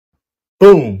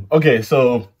Boom. Okay,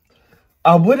 so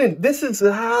I wouldn't. This is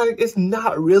it's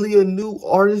not really a new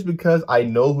artist because I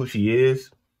know who she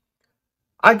is.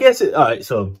 I guess it. All right.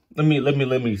 So let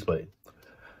me explain.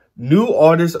 New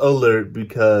artist alert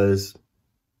because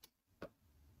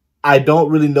I don't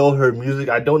really know her music.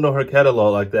 I don't know her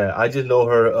catalog like that. I just know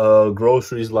her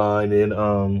groceries line and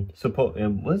what's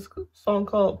the song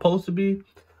called? Supposed to be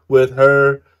with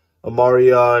her,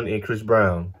 Amarion, and Chris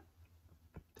Brown.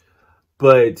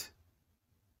 But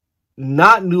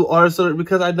not new artist alert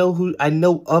because I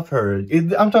know of her.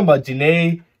 I'm talking about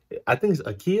Jhene. I think it's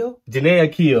Aiko. Jhene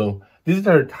Aiko. This is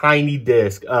her tiny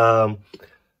desk. Don't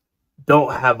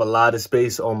have a lot of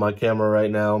space on my camera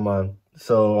right now. On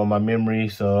my memory.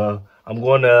 So I'm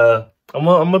gonna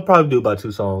probably do about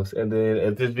 2 songs, and then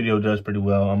if this video does pretty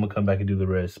well, I'm gonna come back and do the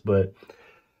rest. But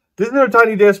this is her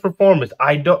tiny desk performance.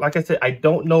 Like I said, I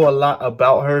don't know a lot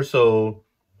about her, so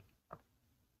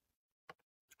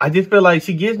I just feel like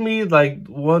she gives me like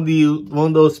one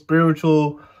of those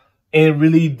spiritual and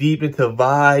really deep into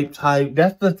vibe type.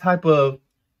 That's the type of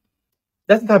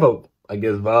I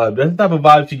guess vibe. That's the type of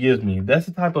vibe she gives me. That's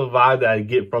the type of vibe that I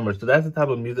get from her. So that's the type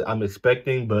of music I'm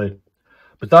expecting. But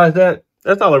besides that,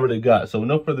 that's all I really got. So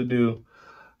no further ado,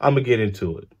 I'm gonna get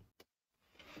into it.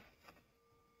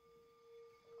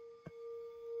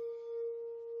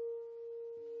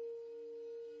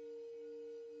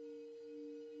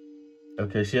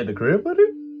 Okay, she at the crib with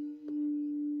it?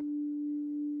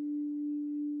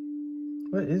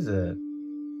 What is that?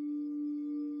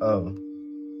 Oh.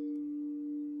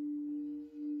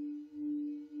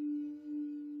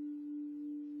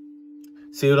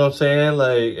 See what I'm saying?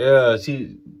 Like, yeah,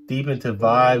 she deep into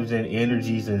vibes and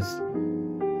energies and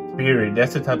spirit.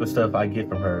 That's the type of stuff I get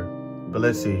from her. But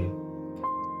let's see.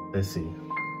 Let's see.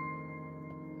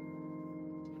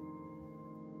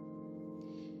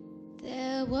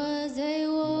 There was a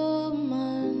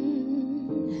woman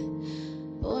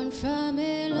born from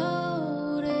a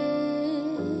lotus.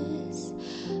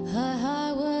 Her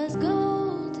heart was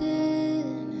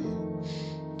golden,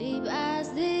 deep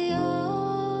as the ocean.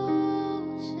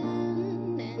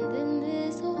 And then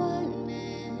this one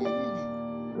man,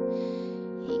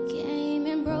 he came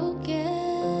and broke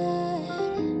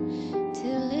it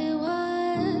till it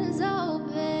was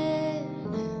open.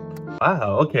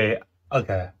 Wow. Okay.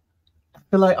 Okay. I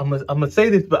feel like I'm gonna say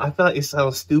this, but I feel like it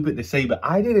sounds stupid to say, but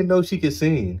I didn't know she could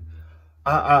sing.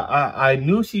 I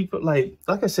knew she like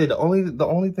I said, the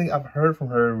only thing I've heard from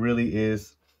her really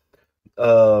is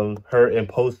her in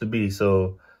Supposed to Be.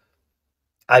 So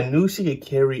I knew she could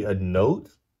carry a note,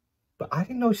 but I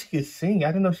didn't know she could sing. I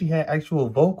didn't know she had actual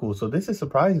vocals. So this is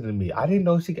surprising to me. I didn't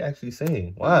know she could actually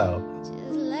sing. Wow. Just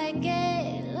like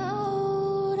a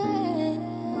lotus.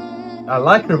 I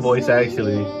like her voice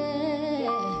actually.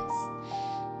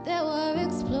 There were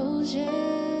explosions.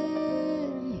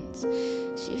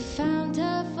 She found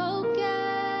her focus.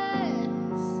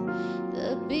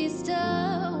 The beast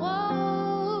awoken.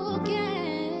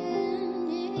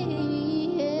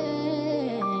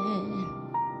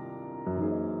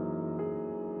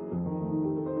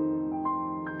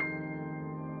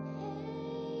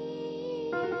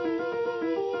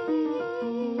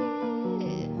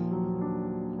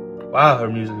 Wow, her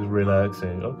music is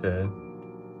relaxing. Okay.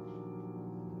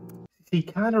 She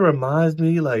kind of reminds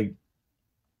me like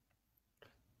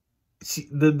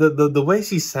the way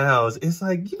she sounds. It's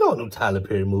like, you know them Tyler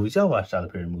Perry movies. Y'all watch Tyler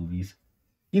Perry movies.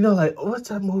 You know, like what's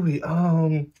that movie?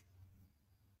 With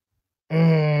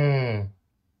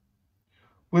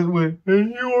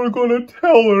and you are gonna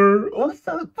tell her. What's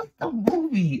the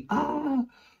movie?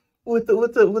 With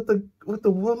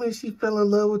the woman she fell in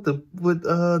love with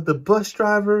the bus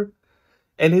driver,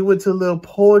 and they went to a little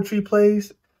poetry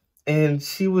place, and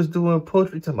she was doing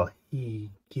poetry talking about he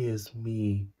gives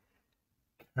me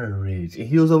courage, and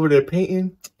he was over there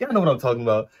painting. Y'all know what I'm talking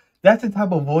about. That's the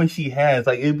type of voice she has.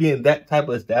 Like it'd be in that type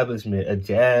of establishment, a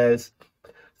jazz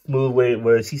smooth way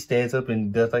where she stands up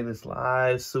and does like this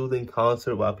live soothing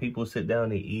concert while people sit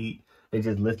down and eat and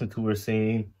just listen to her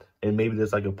sing, and maybe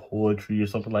there's like a poetry or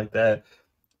something like that.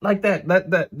 Like that.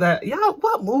 Y'all,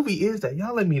 what movie is that?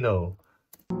 Y'all let me know.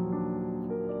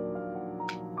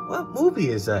 What movie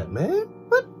is that, man?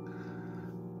 What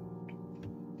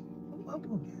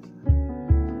movie is that?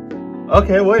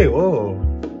 Okay, wait, whoa.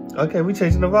 Okay, we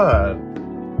changing the vibe.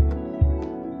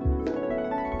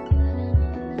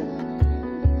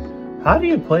 How do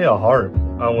you play a harp?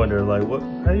 I wonder, like,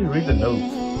 how do you read the notes?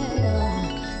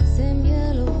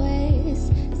 Similar ways,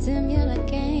 similar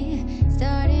gain,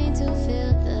 starting to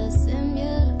feel the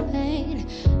similar pain.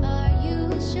 Are you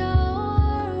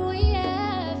sure we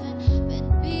haven't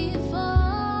met before?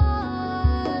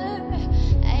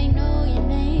 I know you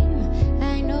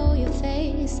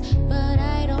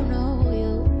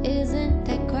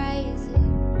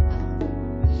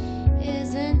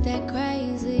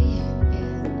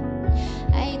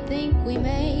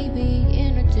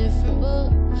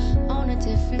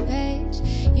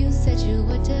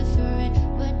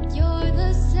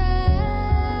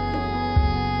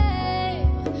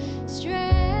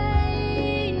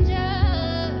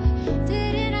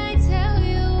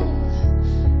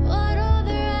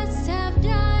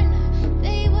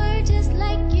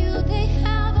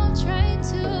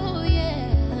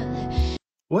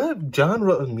What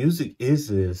genre of music is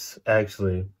this,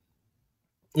 actually?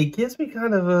 It gives me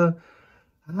kind of a,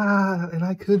 and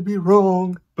I could be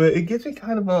wrong, but it gives me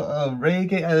kind of a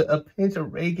reggae, a pinch of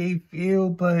reggae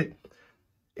feel, but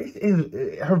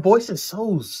her voice is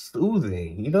so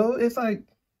soothing, you know? It's like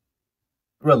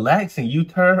relaxing. You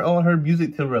turn on her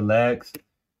music to relax,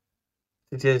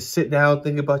 to just sit down,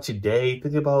 think about your day,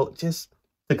 think about just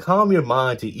to calm your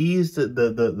mind, to ease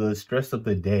the stress of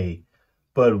the day.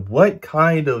 But what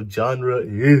kind of genre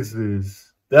is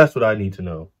this? That's what I need to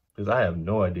know, because I have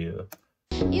no idea.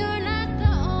 You're not the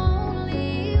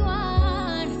only one.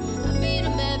 I meet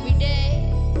him every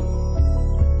day.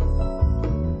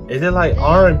 Is it like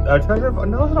alternative?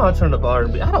 No, it's not alternative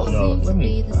R&B. I don't know. I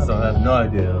don't have no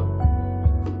idea.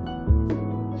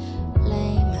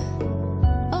 Lame.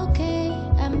 Okay,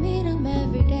 I meet him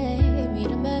every day. Meet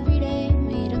him every day.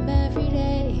 Meet him every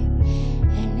day.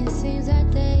 And it seems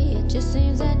that it just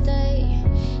seems that they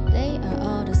are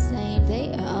all the same.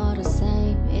 They are all the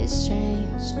same. It's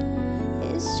strange.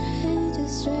 It's strange,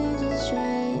 it's strange, it's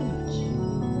strange.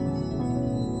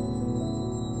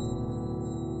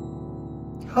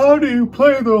 How do you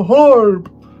play the harp?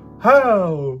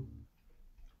 How?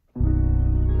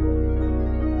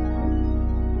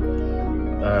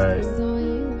 Alright.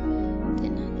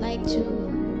 Then I liked you,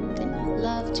 then I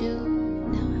loved you,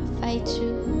 now I fight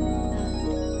you.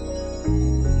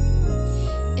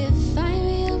 If I'm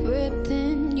real ripped,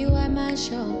 then you are my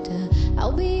shoulder.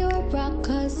 I'll be your rock,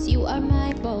 cause you are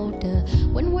my boulder.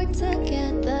 When we're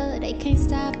together, they can't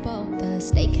stop both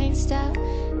us. They can't stop,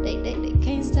 they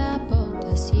can't stop both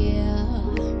us, yeah.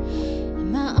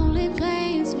 And my only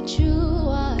plans with you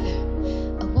are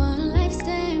a one life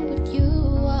stand with you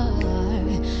are.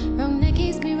 Wrong that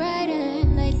keeps me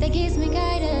riding, like that keeps me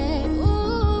guided.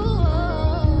 Ooh,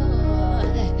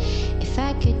 if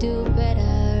I could do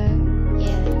better,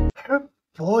 yeah. Her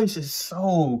voice is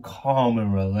so calm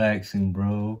and relaxing,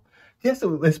 bro. Yes,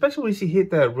 especially when she hit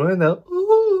that run, that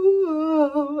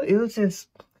ooh, it was just,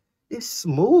 it's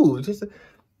smooth. Just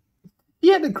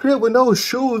she at the crib with no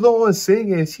shoes on,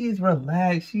 singing. She's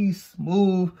relaxed. She's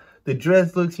smooth. The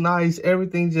dress looks nice.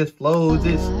 Everything just flows.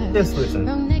 Just listen.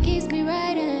 Wrong that keeps me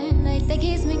riding, like that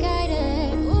keeps me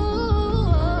guided. Ooh,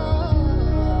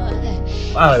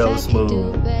 wow, that if was I could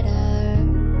do smooth. better,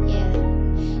 yeah.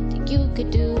 Think you could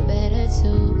do better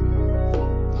too.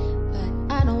 But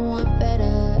I don't want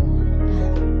better,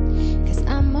 cause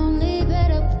I'm only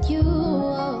better with you.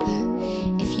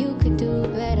 If you could do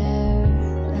better,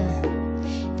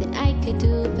 then I could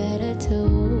do better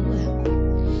too.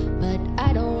 But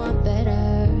I don't want better.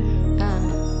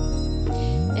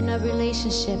 In a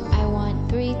relationship, I want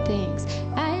three things.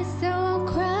 Eyes that won't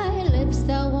cry, lips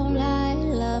that won't lie,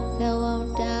 love that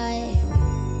won't die.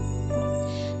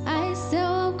 Eyes that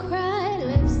won't cry,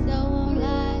 lips that won't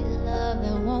lie, love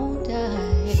that won't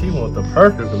die. She wants the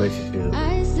perfect relationship.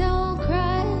 Eyes that won't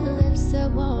cry, lips that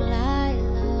won't lie,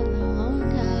 love that won't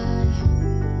die.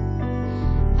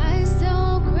 Eyes that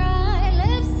won't cry,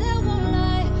 lips that won't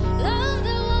lie, love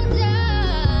that won't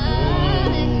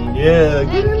die. Yeah,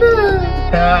 get in there.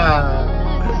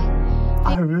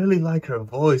 I really like her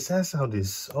voice. That sounded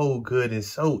so good and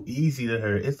so easy to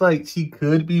her. It's like she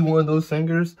could be one of those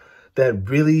singers that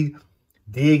really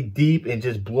dig deep and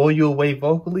just blow you away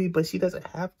vocally, but she doesn't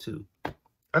have to.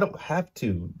 I don't have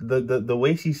to. The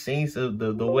way she sings,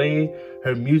 the way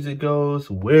her music goes.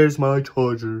 Where's my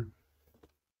charger?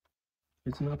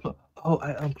 It's not plugged. Oh,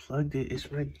 I unplugged it.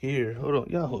 It's right here. Hold on.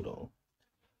 Y'all hold on.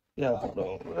 Y'all hold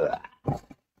on.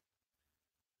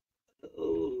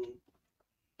 Oh,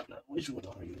 now which one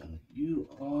are you? You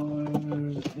are,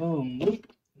 oh, nope.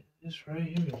 It's right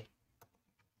here.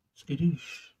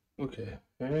 Skadoosh. Okay,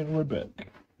 and we're back.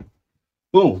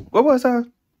 Boom. What was I?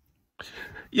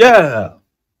 Yeah.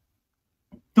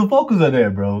 The vocals are there,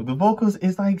 bro. The vocals,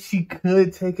 it's like she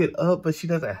could take it up, but she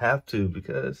doesn't have to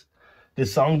because the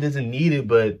song doesn't need it,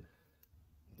 but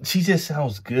she just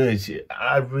sounds good.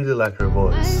 I really like her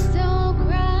voice. Eyes don't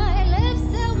cry, lips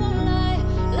that won't lie,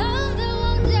 love that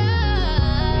won't die.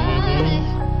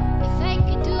 If I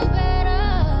could do better,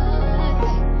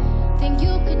 think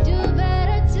you could do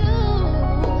better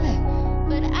too.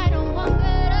 But I don't want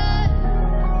better.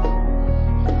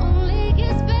 It only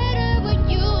gets better with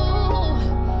you.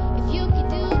 If you could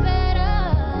do better,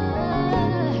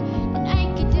 then I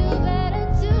could do better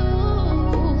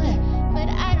too. But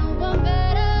I don't want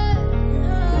better.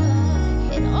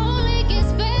 It only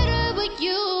gets better with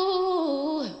you.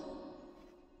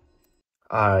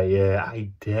 Yeah,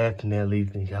 I definitely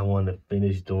think I want to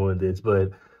finish doing this,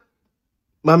 but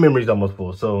my memory's almost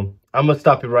full, so I'm gonna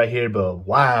stop it right here. But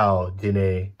wow,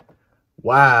 Jhene,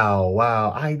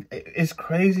 Wow. It's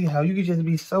crazy how you can just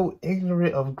be so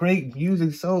ignorant of great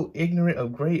music, so ignorant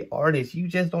of great artists. You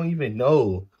just don't even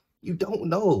know. You don't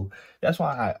know. That's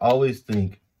why I always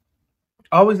think,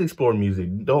 always explore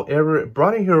music. Don't ever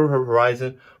broaden your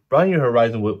horizon. Broaden your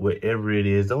horizon with whatever it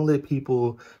is. Don't let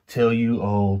people tell you,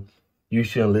 oh, you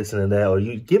shouldn't listen to that, or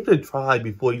you give it a try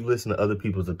before you listen to other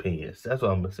people's opinions. That's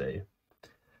what I'm gonna say.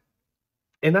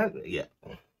 And yeah,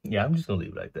 I'm just gonna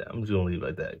leave it like that. I'm just gonna leave it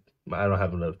like that. I don't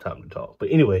have enough time to talk. But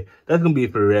anyway, that's gonna be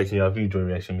it for the reaction, y'all. If you enjoy the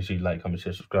reaction, make sure you like, comment,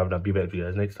 share, subscribe, and I'll be back with you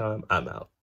guys next time. I'm out.